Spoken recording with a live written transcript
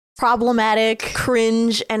problematic,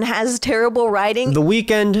 cringe, and has terrible writing. The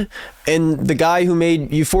Weeknd and the guy who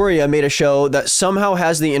made Euphoria made a show that somehow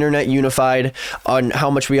has the internet unified on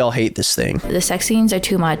how much we all hate this thing. The sex scenes are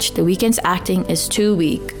too much. The Weeknd's acting is too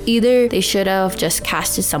weak. Either they should have just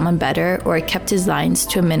casted someone better or kept his lines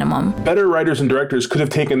to a minimum. Better writers and directors could have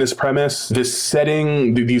taken this premise, this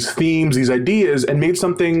setting, these themes, these ideas, and made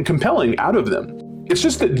something compelling out of them. It's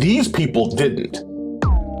just that these people didn't.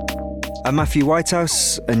 I'm Matthew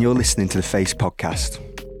Whitehouse, and you're listening to the Face podcast.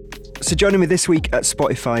 So joining me this week at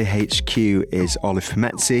Spotify HQ is Olive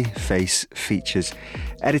Pimezzi, Face features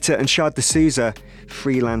editor, and Shad D'Souza,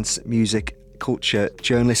 freelance music culture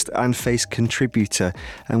journalist and Face contributor.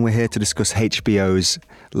 And we're here to discuss HBO's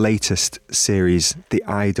latest series, The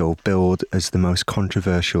Idol, billed as the most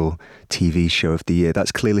controversial TV show of the year.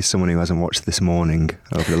 That's clearly someone who hasn't watched This Morning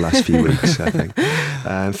over the last few weeks, I think.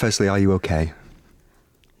 Firstly, are you okay?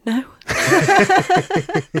 No.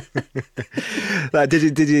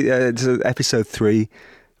 Did you? So episode 3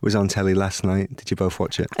 was on telly last night. Did you both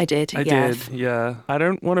watch it? I did. I did, yeah. I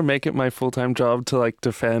don't want to make it my full-time job to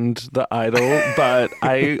defend The Idol, but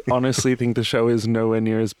I honestly think the show is nowhere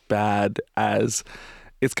near as bad as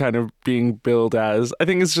it's kind of being billed as. I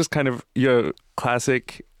think it's just kind of your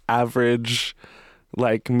classic, average,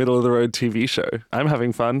 middle of the road TV show. I'm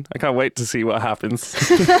having fun. I can't wait to see what happens.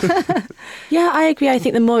 Yeah, I agree. I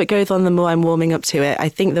think the more it goes on, the more I'm warming up to it. I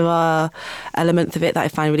think there are elements of it that I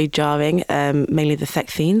find really jarring, mainly the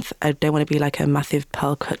sex scenes. I don't want to be like a massive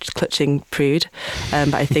pearl clutching prude,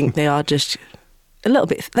 but I think they are just a little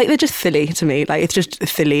bit, they're just silly to me. It's just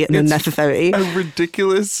silly and unnecessary. A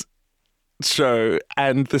ridiculous show,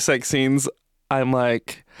 and the sex scenes,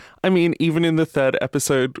 even in the 3rd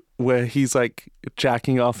episode where he's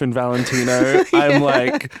jacking off in Valentino,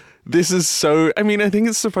 I'm this is so, I think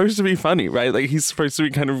it's supposed to be funny, right? He's supposed to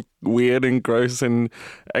be kind of weird and gross and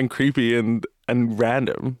creepy and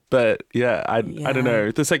random. But yeah, I don't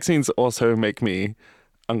know. The sex scenes also make me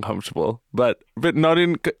uncomfortable, but not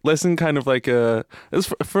in less in kind of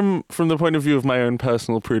it's from the point of view of my own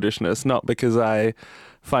personal prudishness, not because I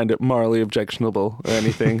find it morally objectionable or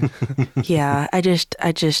anything. Yeah, I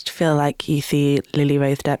just feel like you see Lily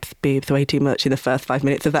Rose Depp's boobs way too much in the first 5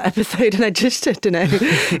 minutes of that episode, and I don't know.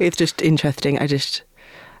 It's just interesting. I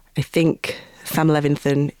think Sam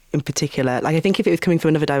Levinson in particular, I think if it was coming from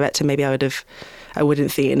another director, maybe I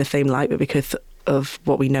wouldn't see it in the same light, but because of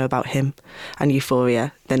what we know about him and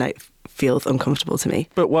Euphoria, then it feels uncomfortable to me.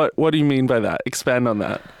 But what do you mean by that? Expand on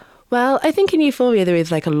that. Well, I think in Euphoria there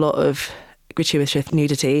is a lot of gratuitous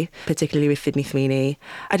nudity, particularly with Sydney Sweeney.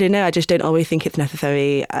 I don't know, I just don't always think it's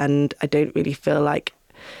necessary, and I don't really feel like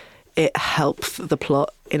it helps the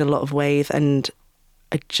plot in a lot of ways, and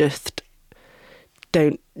I just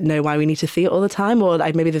don't know why we need to see it all the time, or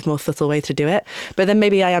maybe there's more subtle ways to do it. But then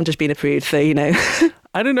maybe I am just being a prude, so I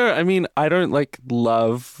don't know. I don't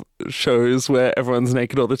love shows where everyone's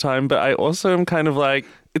naked all the time, but I also am kind of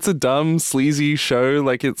it's a dumb, sleazy show.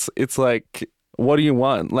 It's what do you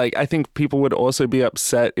want? I think people would also be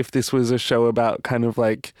upset if this was a show about kind of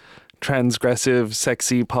transgressive,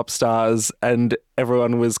 sexy pop stars and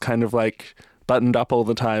everyone was kind of buttoned up all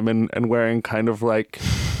the time and wearing kind of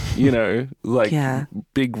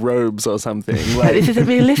big robes or something. This isn't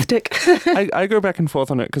realistic. I go back and forth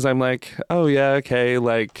on it because I'm oh yeah, okay,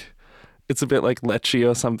 it's a bit lechy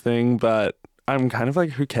or something, but I'm kind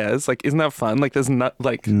of who cares? Isn't that fun? There's not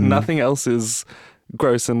nothing else is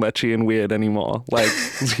gross and lechy and weird anymore.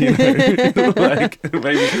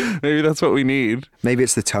 Maybe that's what we need. Maybe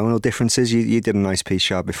it's the tonal differences. You did a nice piece,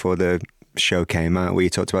 Shah, before the show came out where you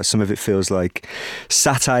talked about some of it feels like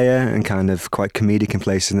satire and kind of quite comedic in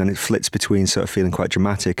places, and then it flits between sort of feeling quite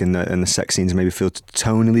dramatic, and the sex scenes maybe feel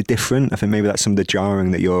tonally different. I think maybe that's some of the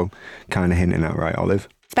jarring that you're kind of hinting at, right, Olive?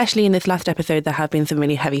 Especially in this last episode, there have been some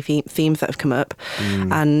really heavy themes that have come up.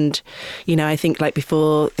 And, I think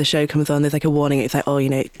before the show comes on, there's a warning. It's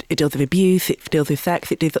it deals with abuse, it deals with sex,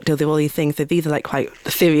 it deals with all these things. So these are quite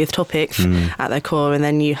serious topics at their core. And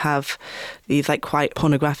then you have these quite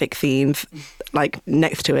pornographic scenes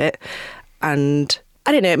next to it. And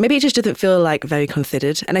I don't know, maybe it just doesn't feel very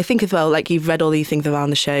considered. And I think as well, you've read all these things around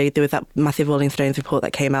the show. There was that massive Rolling Stones report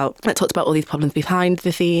that came out that talked about all these problems behind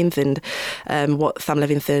the scenes and what Sam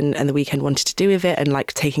Levinson and The Weeknd wanted to do with it, and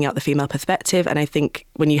taking out the female perspective. And I think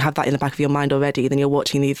when you have that in the back of your mind already, then you're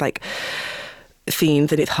watching these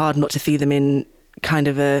scenes and it's hard not to see them in kind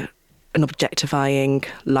of an objectifying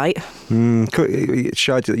light.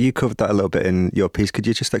 Shad, you covered that a little bit in your piece. Could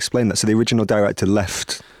you just explain that? So the original director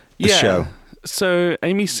left the show. So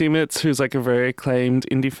Amy Seimetz, who's a very acclaimed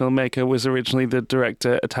indie filmmaker, was originally the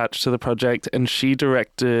director attached to the project, and she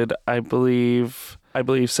directed, I believe, I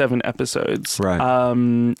believe, 7 episodes Right.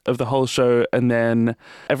 of the whole show. And then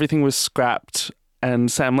everything was scrapped.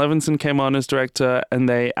 And Sam Levinson came on as director, and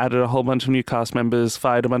they added a whole bunch of new cast members,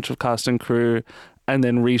 fired a bunch of cast and crew, and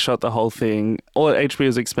then reshot the whole thing, all at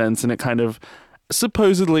HBO's expense. And it kind of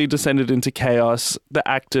supposedly descended into chaos. The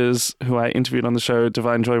actors who I interviewed on the show,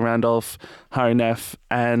 Divine Joy Randolph, Hari Neff,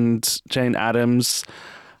 and Jane Addams,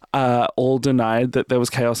 all denied that there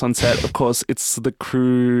was chaos on set. Of course, it's the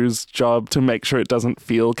crew's job to make sure it doesn't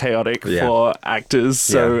feel chaotic for actors.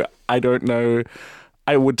 So I don't know.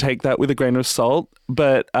 I would take that with a grain of salt.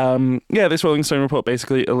 But this Rolling Stone report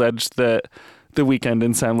basically alleged that The Weeknd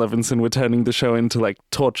and Sam Levinson were turning the show into like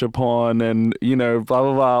torture porn and, you know, blah,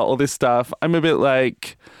 blah, blah, all this stuff. I'm a bit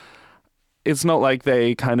like, it's not like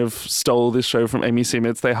they kind of stole this show from Amy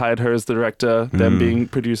Seimetz. They hired her as the director, them being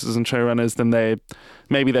producers and showrunners. Then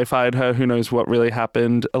maybe they fired her. Who knows what really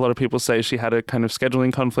happened? A lot of people say she had a kind of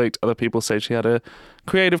scheduling conflict. Other people say she had a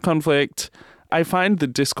creative conflict. I find the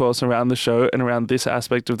discourse around the show and around this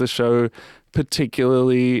aspect of the show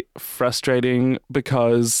particularly frustrating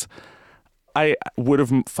because I would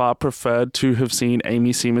have far preferred to have seen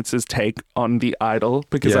Amy Seimetz's take on The Idol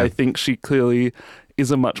because I think she clearly is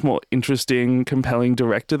a much more interesting, compelling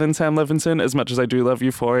director than Sam Levinson, as much as I do love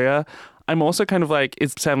Euphoria. I'm also kind of like,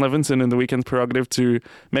 it's Sam Levinson and The Weeknd's prerogative to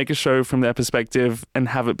make a show from their perspective and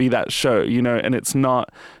have it be that show, you know, and it's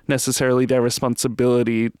not necessarily their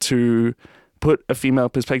responsibility to put a female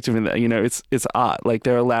perspective in there. You know, it's art. Like,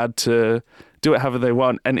 they're allowed to do it however they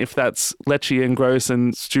want. And if that's lechy and gross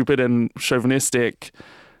and stupid and chauvinistic,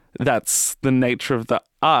 that's the nature of the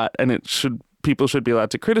art, and people should be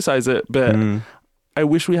allowed to criticize it. But I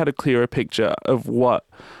wish we had a clearer picture of what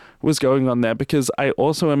was going on there, because I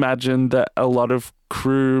also imagine that a lot of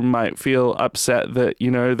crew might feel upset that,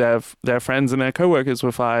 you know, their friends and their coworkers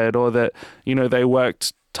were fired, or that, you know, they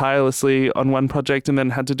worked tirelessly on one project and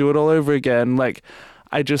then had to do it all over again. Like,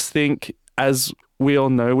 I just think, as we all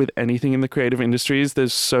know with anything in the creative industries,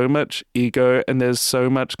 there's so much ego and there's so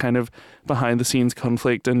much kind of behind the scenes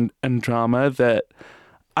conflict and drama that,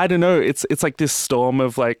 I don't know, it's like this storm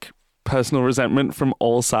of like personal resentment from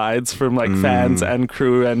all sides, from like fans and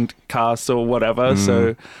crew and cast or whatever.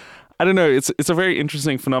 So I don't know, it's a very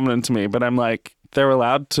interesting phenomenon to me, but I'm like, they're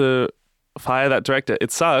allowed to fire that director. It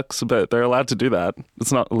sucks, but they're allowed to do that.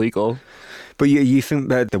 It's not illegal. But you think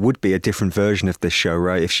that there would be a different version of this show,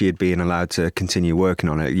 right? If she had been allowed to continue working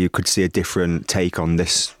on it, you could see a different take on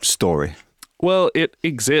this story. Well, it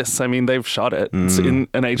exists. I mean, they've shot it. It's in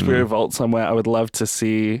an HBO vault somewhere. I would love to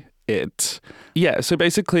see it. Yeah, so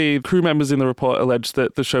basically, crew members in the report alleged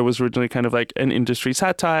that the show was originally kind of like an industry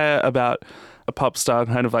satire about a pop star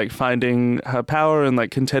kind of like finding her power and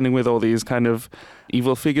like contending with all these kind of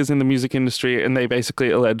evil figures in the music industry. And they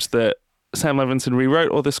basically alleged that Sam Levinson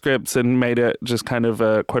rewrote all the scripts and made it just kind of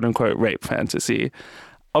a quote-unquote rape fantasy.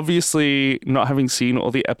 Obviously, not having seen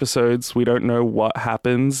all the episodes, we don't know what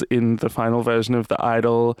happens in the final version of The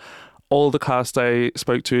Idol. All the cast I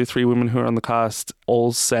spoke to, 3 women who are on the cast,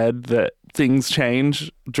 all said that things change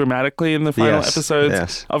dramatically in the final episodes.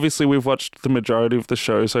 Yes. Obviously, we've watched the majority of the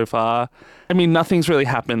show so far. I mean, nothing's really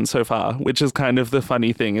happened so far, which is kind of the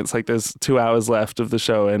funny thing. It's like there's 2 hours left of the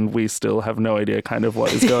show and we still have no idea kind of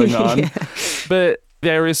what is going on. But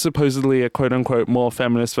there is supposedly a quote-unquote more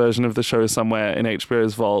feminist version of the show somewhere in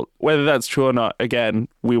HBO's vault. Whether that's true or not, again,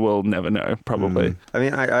 we will never know, probably. I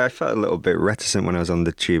mean, I felt a little bit reticent when I was on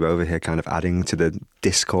the tube over here, kind of adding to the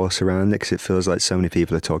discourse around it, because it feels like so many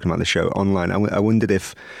people are talking about the show online. I wondered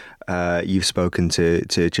if you've spoken to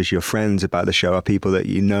just your friends about the show. Are people that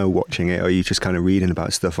you know watching it, or are you just kind of reading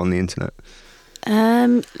about stuff on the internet?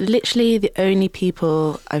 Literally the only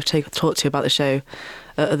people I've talked to about the show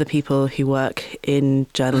are other people who work in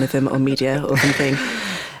journalism or media or something.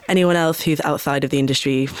 Anyone else who's outside of the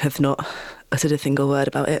industry has not uttered a single word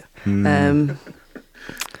about it,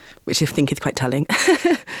 which I think is quite telling.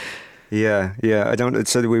 Yeah. I don't.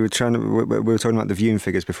 So we were talking about the viewing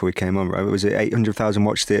figures before we came on, right? Was it 800,000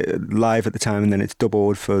 watched it live at the time, and then it's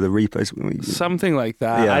doubled for the replays? Something like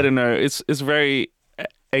that. Yeah. I don't know. It's very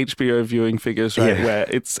HBO viewing figures, right? Yeah. Where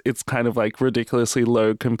it's kind of like ridiculously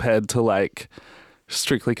low compared to like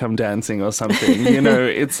Strictly Come Dancing or something. You know,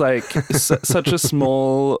 it's like such a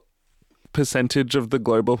small percentage of the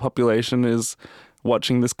global population is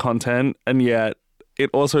watching this content, and yet it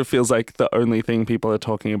also feels like the only thing people are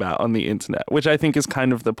talking about on the internet, which I think is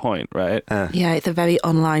kind of the point, right? Yeah, it's a very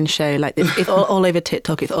online show. Like it's all over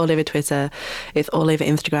TikTok, it's all over Twitter, it's all over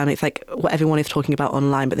Instagram. It's like what everyone is talking about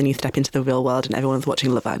online, but then you step into the real world and everyone's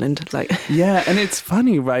watching Love Island. Like, yeah, and it's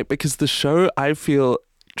funny, right? Because the show, I feel,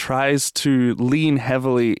 tries to lean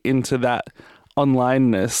heavily into that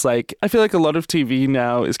onlineness. Like, I feel like a lot of TV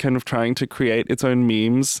now is kind of trying to create its own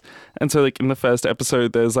memes. And so, like, in the first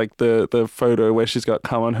episode, there's like the photo where she's got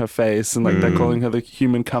cum on her face and like they're calling her the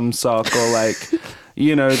human cum sock, or like,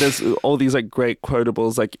 you know, there's all these like great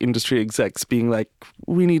quotables, like industry execs being like,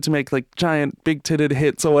 we need to make like giant big titted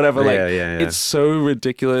hits or whatever. Like, it's so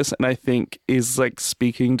ridiculous. And I think is like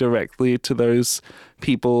speaking directly to those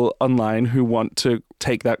people online who want to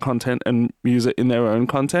take that content and use it in their own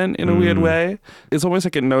content in a weird way. It's almost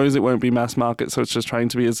like it knows it won't be mass market, so it's just trying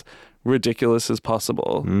to be as ridiculous as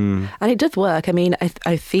possible. And it does work. I mean,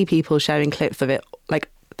 I see people sharing clips of it. Like,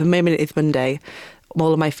 the moment it's Monday,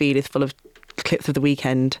 all of my feed is full of clips of The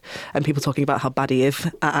Weeknd and people talking about how bad he is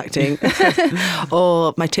at acting.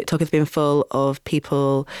 Or my TikTok has been full of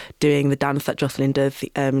people doing the dance that Jocelyn does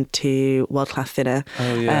to World Class Sinner.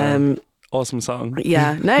 Oh, yeah. Awesome song.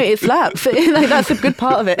 Yeah, no, it slaps. Like, that's a good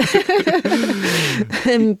part of it.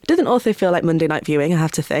 Doesn't also feel like Monday night viewing, I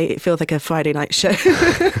have to say. It feels like a Friday night show.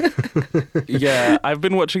 Yeah, I've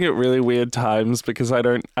been watching it really weird times because I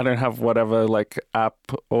don't have whatever like app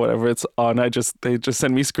or whatever it's on. They just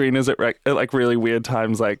send me screeners at like really weird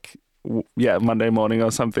times, like Monday morning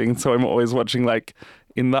or something. So I'm always watching like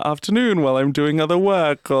in the afternoon while I'm doing other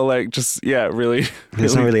work, or like just really.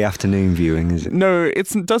 It's not really afternoon viewing, is it? No, it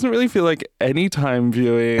doesn't really feel like any time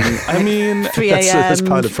viewing. I mean, 3 a.m. That's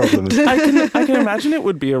part of the problem. I can imagine it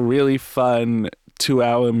would be a really fun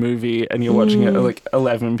 2-hour movie and you're watching it at like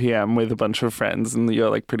 11 p.m. with a bunch of friends and you're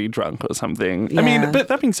like pretty drunk or something. Yeah. I mean, but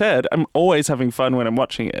that being said, I'm always having fun when I'm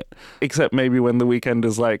watching it, except maybe when The Weeknd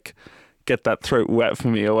is like, get that throat wet for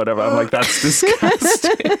me or whatever. I'm like, that's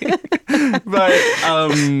disgusting. But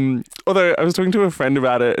although I was talking to a friend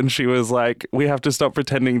about it and she was like, we have to stop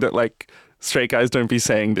pretending that like straight guys don't be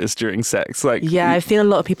saying this during sex. Like, yeah, I've seen a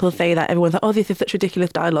lot of people say that. Everyone's like, oh, this is such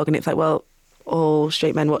ridiculous dialogue. And it's like, well, all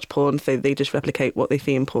straight men watch porn, so they just replicate what they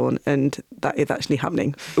see in porn, and that is actually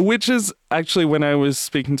happening. Which is actually, when I was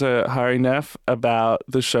speaking to Hari Nef about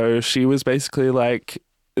the show, she was basically like,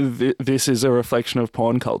 this is a reflection of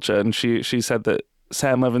porn culture. And she said that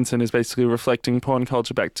Sam Levinson is basically reflecting porn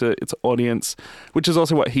culture back to its audience, which is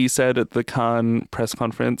also what he said at the Cannes press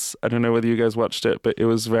conference. I don't know whether you guys watched it, but it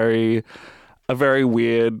was a very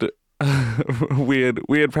weird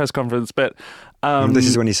weird press conference. But this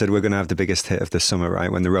is when he said we're going to have the biggest hit of the summer,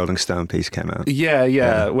 right? When the Rolling Stone piece came out.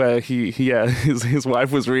 Yeah. Where his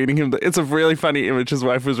wife was reading him. It's a really funny image. His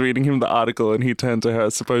wife was reading him the article and he turned to her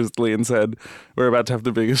supposedly and said, we're about to have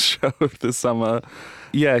the biggest show of this summer.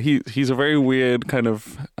 Yeah, he's a very weird kind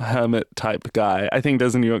of hermit type guy. I think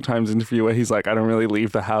there's a New York Times interview where he's like, I don't really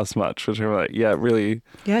leave the house much, which I'm like, yeah, it really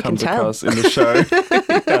comes across in the show.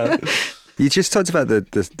 Yeah. You just talked about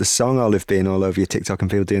the song Olive being all over your TikTok and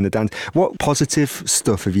people doing the dance. What positive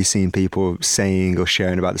stuff have you seen people saying or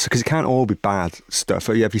sharing about this? Because it can't all be bad stuff.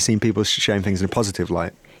 Have you seen people sharing things in a positive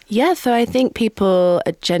light? Yeah, so I think people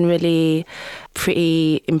are generally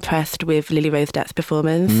pretty impressed with Lily Rose Depp's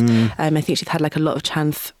performance. I think she's had like a lot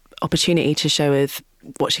of opportunity to show us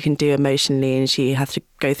what she can do emotionally, and she has to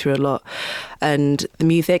go through a lot. And the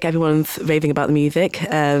music, everyone's raving about the music.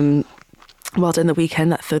 Well done, The Weeknd.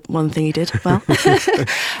 That's the one thing he did well.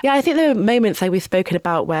 Yeah, I think there are moments like we've spoken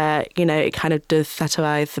about where, you know, it kind of does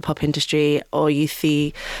satirise the pop industry, or you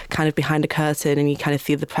see kind of behind a curtain and you kind of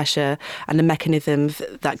see the pressure and the mechanisms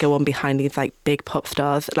that go on behind these like big pop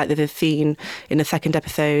stars. Like there's a scene in the second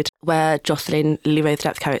episode where Jocelyn, Lily Rose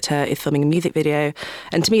Depp's character, is filming a music video.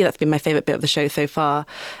 And to me, that's been my favourite bit of the show so far,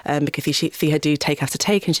 because you see her do take after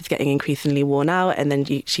take and she's getting increasingly worn out. And then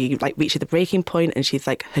she like reaches the breaking point and she's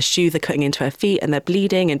like, her shoes are cutting into her feet and they're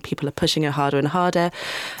bleeding and people are pushing her harder and harder.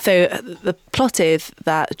 So the plot is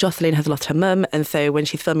that Jocelyn has lost her mum, and so when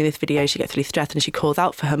she's filming this video she gets really stressed and she calls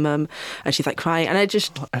out for her mum and she's like crying, and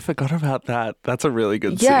I forgot about that. That's a really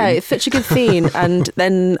good scene. Yeah, it's such a good scene. And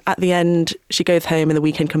then at the end she goes home and The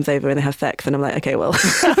Weeknd comes over and they have sex, and I'm like, okay, well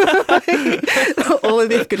all of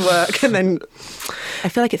this could work. And then I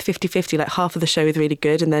feel like it's 50-50, like half of the show is really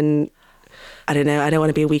good and then I don't know, I don't want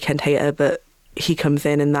to be a Weeknd hater, but he comes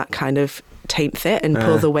in and that kind of taints it and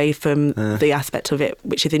pulls away from the aspect of it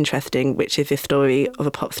which is interesting, which is this story of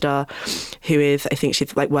a pop star who is, I think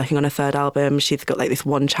she's like working on her third album. She's got like this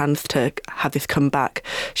one chance to have this comeback.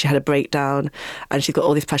 She had a breakdown and she's got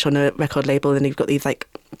all this pressure on her record label, and you've got these like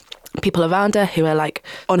people around her who are like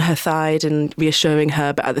on her side and reassuring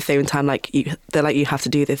her, but at the same time they're like, you have to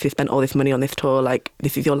do this, we spent all this money on this tour, like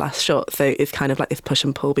this is your last shot. So it's kind of like this push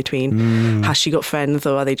and pull between has she got friends,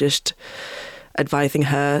 or are they just advising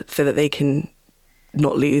her so that they can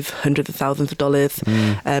not lose hundreds of thousands of dollars.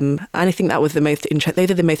 And I think that was those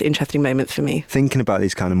are the most interesting moments for me. Thinking about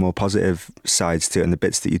these kind of more positive sides to it and the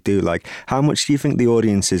bits that you do like, how much do you think the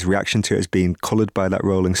audience's reaction to it has been coloured by that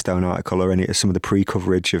Rolling Stone article or any some of the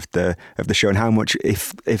pre-coverage of the show, and how much,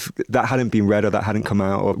 if that hadn't been read or that hadn't come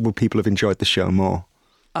out, or would people have enjoyed the show more?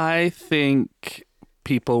 I think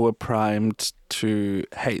people were primed to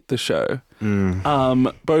hate the show.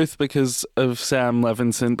 Both because of Sam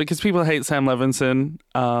Levinson, because people hate Sam Levinson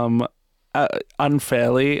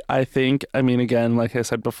unfairly, I think. I mean, again, like I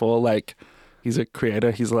said before, like, he's a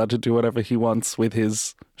creator. He's allowed to do whatever he wants with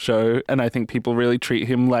his show. And I think people really treat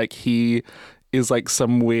him like he is like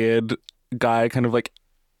some weird guy, kind of like,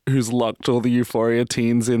 who's locked all the Euphoria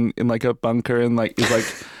teens in like a bunker and like is like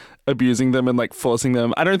abusing them and like forcing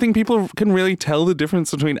them. I don't think people can really tell the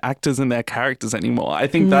difference between actors and their characters anymore. I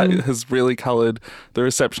think that has really coloured the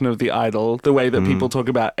reception of The Idol, the way that people talk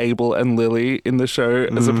about Abel and Lily in the show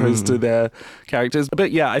as opposed to their characters.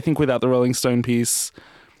 But yeah, I think without the Rolling Stone piece,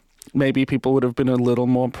 maybe people would have been a little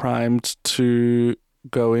more primed to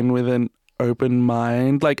go in with an open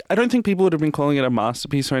mind. Like, I don't think people would have been calling it a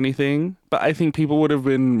masterpiece or anything, but I think people would have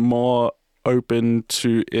been more open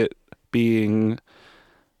to it being...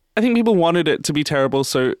 I think people wanted it to be terrible,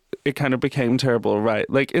 so it kind of became terrible, right?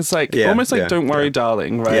 Like, it's like almost like Don't Worry,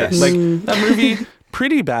 Darling, right? Yes. Like, that movie,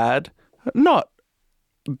 pretty bad, not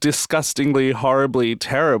disgustingly, horribly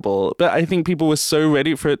terrible, but I think people were so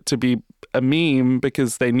ready for it to be a meme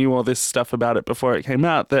because they knew all this stuff about it before it came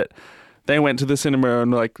out that they went to the cinema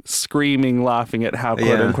and like screaming, laughing at how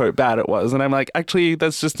quote unquote bad it was. And I'm like, actually,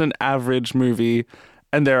 that's just an average movie,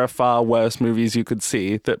 and there are far worse movies you could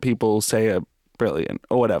see that people say are brilliant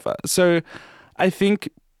or whatever. So I think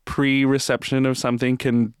pre-reception of something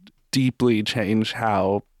can deeply change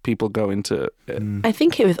how people go into it. I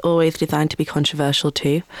think it was always designed to be controversial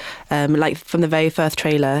too. Like from the very first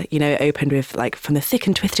trailer, you know, it opened with like from the sick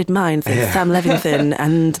and twisted minds of Sam Levinson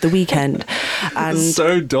and The Weeknd. And it's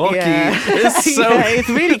so dorky. Yeah. It's so it's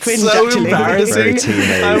really cringe, so actually. embarrassing. Very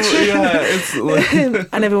teenage. It's like,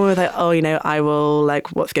 and everyone was like, oh, you know, I will, like,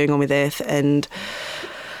 what's going on with this? And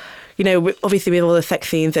you know, obviously with all the sex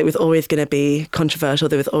scenes, it was always going to be controversial.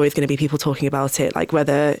 There was always going to be people talking about it, like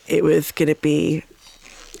whether it was going to be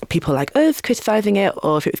people like us criticising it,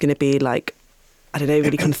 or if it was going to be like, I don't know,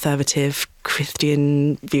 really conservative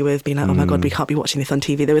Christian viewers being like, oh my God, we can't be watching this on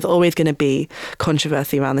TV. There was always going to be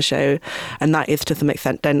controversy around the show, and that is to some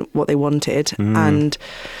extent then what they wanted. And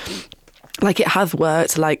like, it has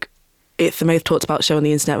worked. Like, it's the most talked about show on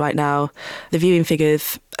the internet right now. The viewing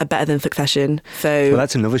figures are better than Succession. So Well,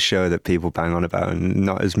 that's another show that people bang on about, and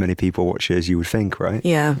not as many people watch it as you would think, right?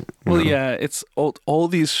 yeah. well, yeah, it's all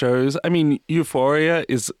these shows. I mean, Euphoria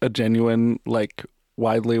is a genuine, like,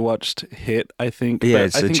 widely watched hit, I think. Yeah, But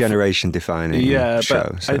it's I a think generation-defining show.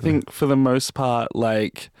 but I think for the most part,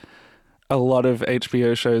 like, a lot of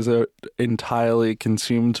HBO shows are entirely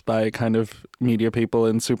consumed by kind of media people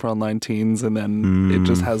and super online teens, and then it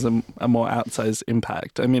just has a more outsized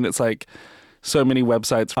impact. I mean, it's like so many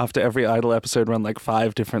websites after every Idol episode run like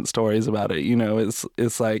 5 different stories about it. You know,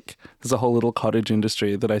 it's like there's a whole little cottage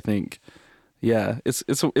industry that I think, yeah, it's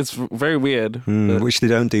very weird. Which they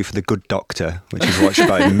don't do for The Good Doctor, which is watched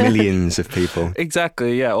by millions of people.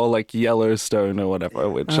 Exactly, yeah, or like Yellowstone or whatever,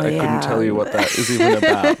 which Oh, I couldn't tell you what that is even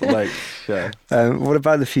about. Like, yeah, What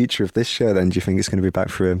about the future of this show then? Do you think it's going to be back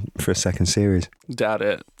for a second series? doubt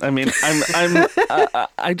it. I mean,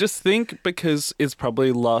 I just think because it's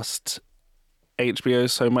probably lost HBO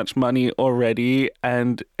so much money already,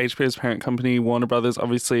 and HBO's parent company Warner Brothers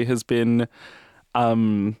obviously has been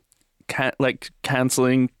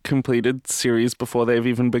canceling completed series before they've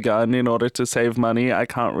even begun in order to save money. I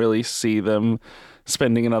can't really see them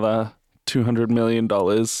spending another $200 million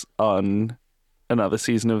on another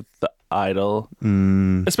season of The Idol.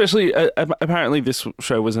 Especially, apparently this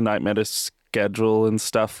show was a nightmare to schedule and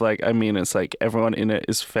stuff. Like, I mean, it's like everyone in it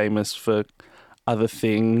is famous for other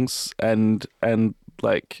things and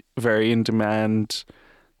like very in demand.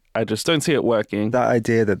 I just don't see it working. That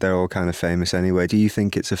idea that they're all kind of famous anyway, do you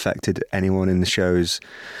think it's affected anyone in the show's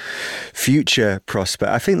future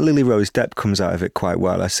prospect? I think Lily Rose Depp comes out of it quite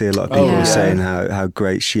well. I see a lot of people saying how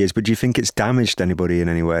great she is, but do you think it's damaged anybody in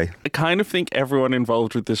any way? I kind of think everyone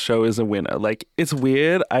involved with this show is a winner. Like, it's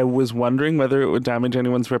weird. I was wondering whether it would damage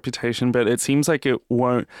anyone's reputation, but it seems like it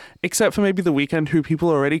won't, except for maybe The Weeknd, who people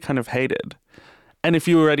already kind of hated. And if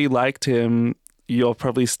you already liked him, you're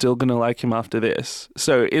probably still going to like him after this.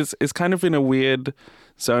 So it's kind of in a weird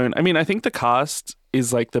zone. I mean, I think the cast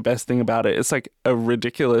is like the best thing about it. It's like a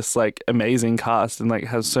ridiculous, like amazing cast, and like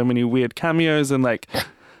has so many weird cameos, and like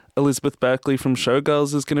Elizabeth Berkley from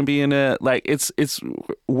Showgirls is going to be in it. Like, it's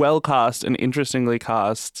well cast and interestingly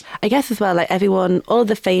cast. I guess as well, like everyone, all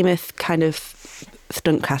the famous kind of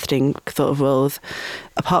stunt casting sort of roles,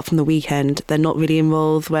 apart from The Weeknd, they're not really in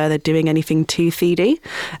roles where they're doing anything too seedy.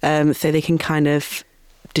 So they can kind of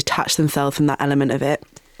detach themselves from that element of it.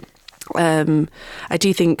 I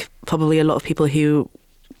do think probably a lot of people who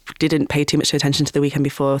didn't pay too much attention to The Weeknd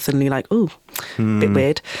before suddenly like, oh, a bit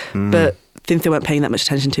weird. But since they weren't paying that much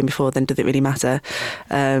attention to him before, then does it really matter?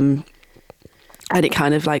 And it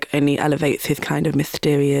kind of like only elevates his kind of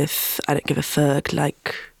mysterious, I don't give a fuck,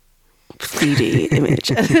 like seedy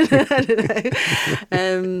image. I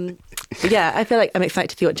don't know. But yeah, I feel like I'm excited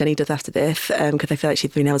to see what Jenny does after this, because I feel like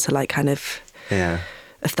she's been able to like kind of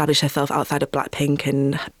establish herself outside of Blackpink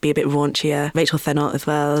and be a bit raunchier. Rachel Sennott as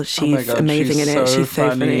well. She's amazing in it. She's so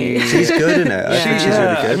funny. She's good in it. I think she's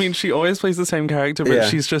really good. I mean, she always plays the same character, but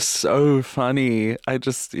she's just so funny.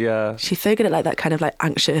 She's so good at like that kind of like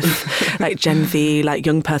anxious, like Gen Z, like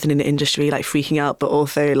young person in the industry, like freaking out, but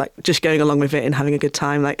also like just going along with it and having a good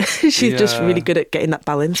time. Like she's just really good at getting that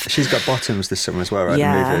balance. She's got Bottoms this summer as well, right?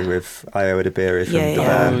 Yeah. The movie with Io Edebiri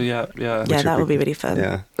from Yeah, that would be really fun.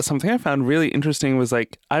 Yeah. Something I found really interesting was like,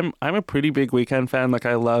 I'm a pretty big Weeknd fan. Like,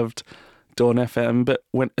 I loved Dawn FM, but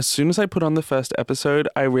as soon as I put on the first episode,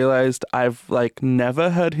 I realized I've like never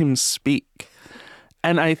heard him speak.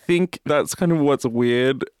 And I think that's kind of what's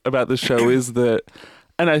weird about the show is that,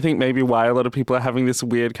 and I think maybe why a lot of people are having this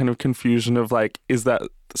weird kind of confusion of like, is that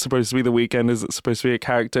supposed to be The Weeknd? Is it supposed to be a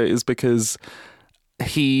character? Is because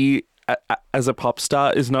he, as a pop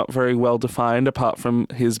star, is not very well defined apart from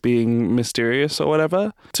his being mysterious or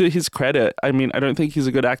whatever. To his credit, I mean, I don't think he's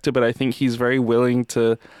a good actor, but I think he's very willing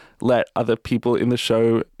to let other people in the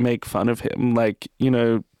show make fun of him. Like, you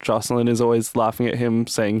know, Jocelyn is always laughing at him,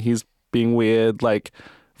 saying he's being weird. Like,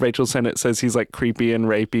 Rachel Sennott says he's like creepy and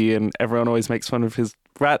rapey, and everyone always makes fun of his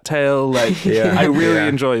rat tail. Like, I really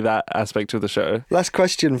enjoy that aspect of the show. Last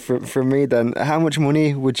question from me then. How much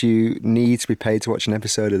money would you need to be paid to watch an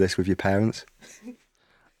episode of this with your parents?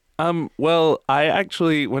 Well, I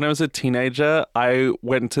actually, when I was a teenager, I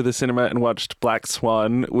went to the cinema and watched Black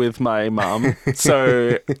Swan with my mum.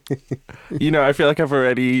 So, you know, I feel like I've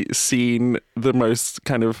already seen the most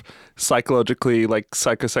kind of psychologically, like,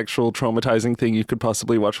 psychosexual traumatizing thing you could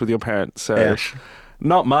possibly watch with your parents. So,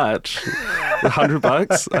 not much.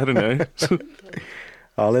 $100? I don't know.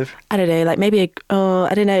 Olive? I don't know, like maybe,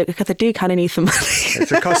 I don't know, because I do kind of need some money.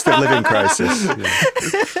 It's a cost of living crisis.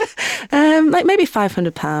 Like maybe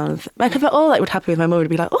 £500. Like if at all, like would happen with my mum would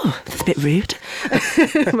be like, oh, that's a bit rude.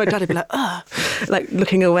 My dad would be like, oh, like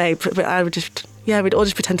looking away. But I would just, we'd all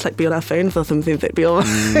just pretend to like be on our phones or something. It'd be all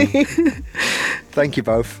right. Thank you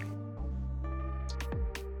both.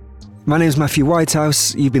 My name's Matthew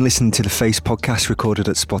Whitehouse. You've been listening to the Face podcast recorded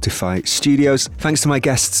at Spotify Studios. Thanks to my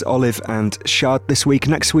guests Olive and Shad this week.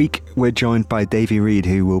 Next week, we're joined by Davey Reed,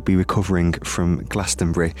 who will be recovering from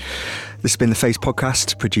Glastonbury. This has been the Face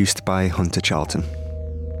podcast, produced by Hunter Charlton.